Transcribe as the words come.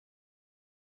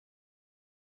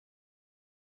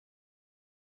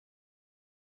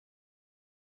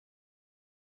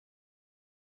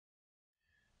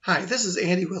Hi, this is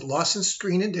Andy with Lawson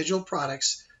Screen Digital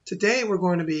Products. Today we're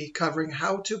going to be covering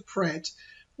how to print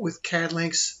with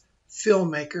CADLink's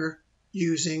FilmMaker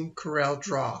using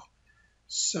CorelDraw.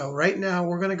 So right now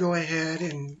we're going to go ahead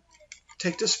and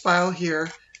take this file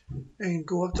here and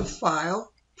go up to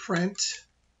File, Print,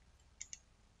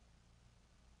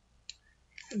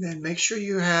 and then make sure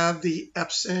you have the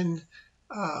Epson,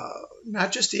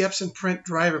 not just the Epson print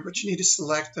driver, but you need to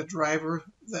select the driver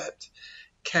that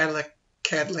CADLink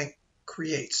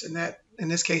creates, and that in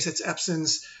this case it's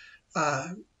Epson's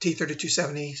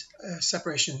T-3270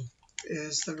 separation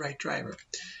is the right driver.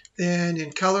 Then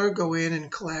in color, go in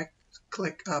and click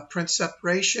print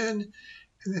separation,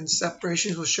 and then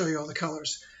separations will show you all the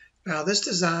colors. Now this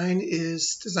design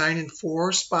is designed in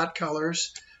 4 spot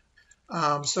colors.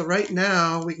 So right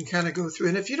now we can kind of go through,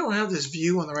 and if you don't have this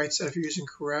view on the right side, if you're using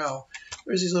Corel,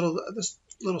 there's this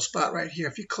little spot right here.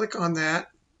 If you click on that,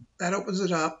 that opens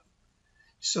it up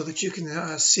so that you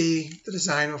can see the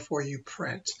design before you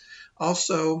print.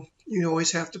 Also, you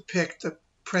always have to pick the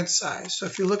print size. So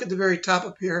if you look at the very top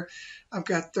up here, I've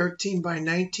got 13 by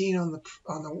 19 on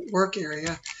the work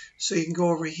area. So you can go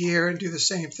over here and do the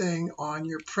same thing on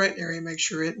your print area, make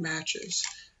sure it matches.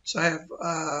 So I have,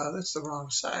 that's the wrong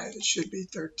size. It should be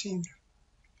 13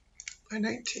 by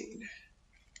 19.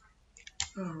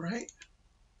 All right.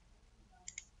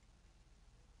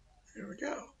 There we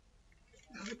go.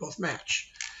 Now they both match.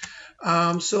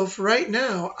 So for right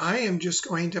now, I am just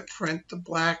going to print the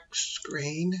black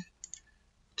screen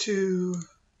to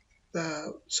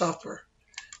the software,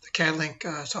 the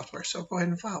CADLink software. So go ahead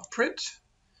and file print.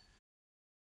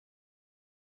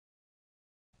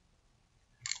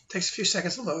 Takes a few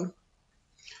seconds to load.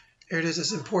 There it is.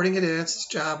 It's importing it in. It's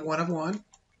job 1 of 1.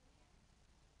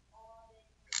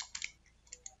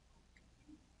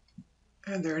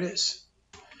 And there it is.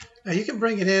 Now you can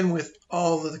bring it in with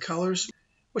all of the colors,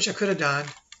 which I could have done.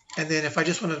 And then if I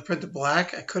just wanted to print the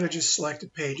black, I could have just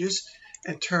selected pages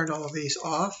and turned all of these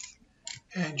off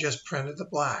and just printed the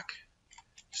black.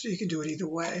 So you can do it either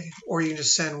way. Or you can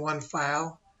just send one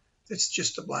file that's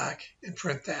just the black and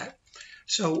print that.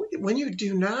 So when you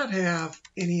do not have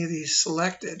any of these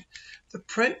selected, the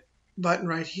print button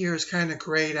right here is kind of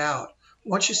grayed out.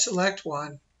 Once you select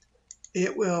one,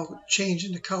 it will change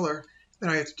into color. Then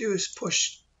all you have to do is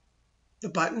push the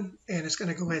button, and it's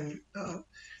going to go ahead and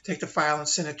take the file and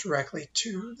send it directly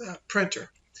to the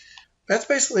printer. That's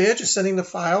basically it, just sending the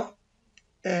file,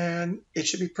 and it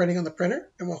should be printing on the printer,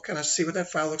 and we'll kind of see what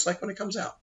that file looks like when it comes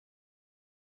out.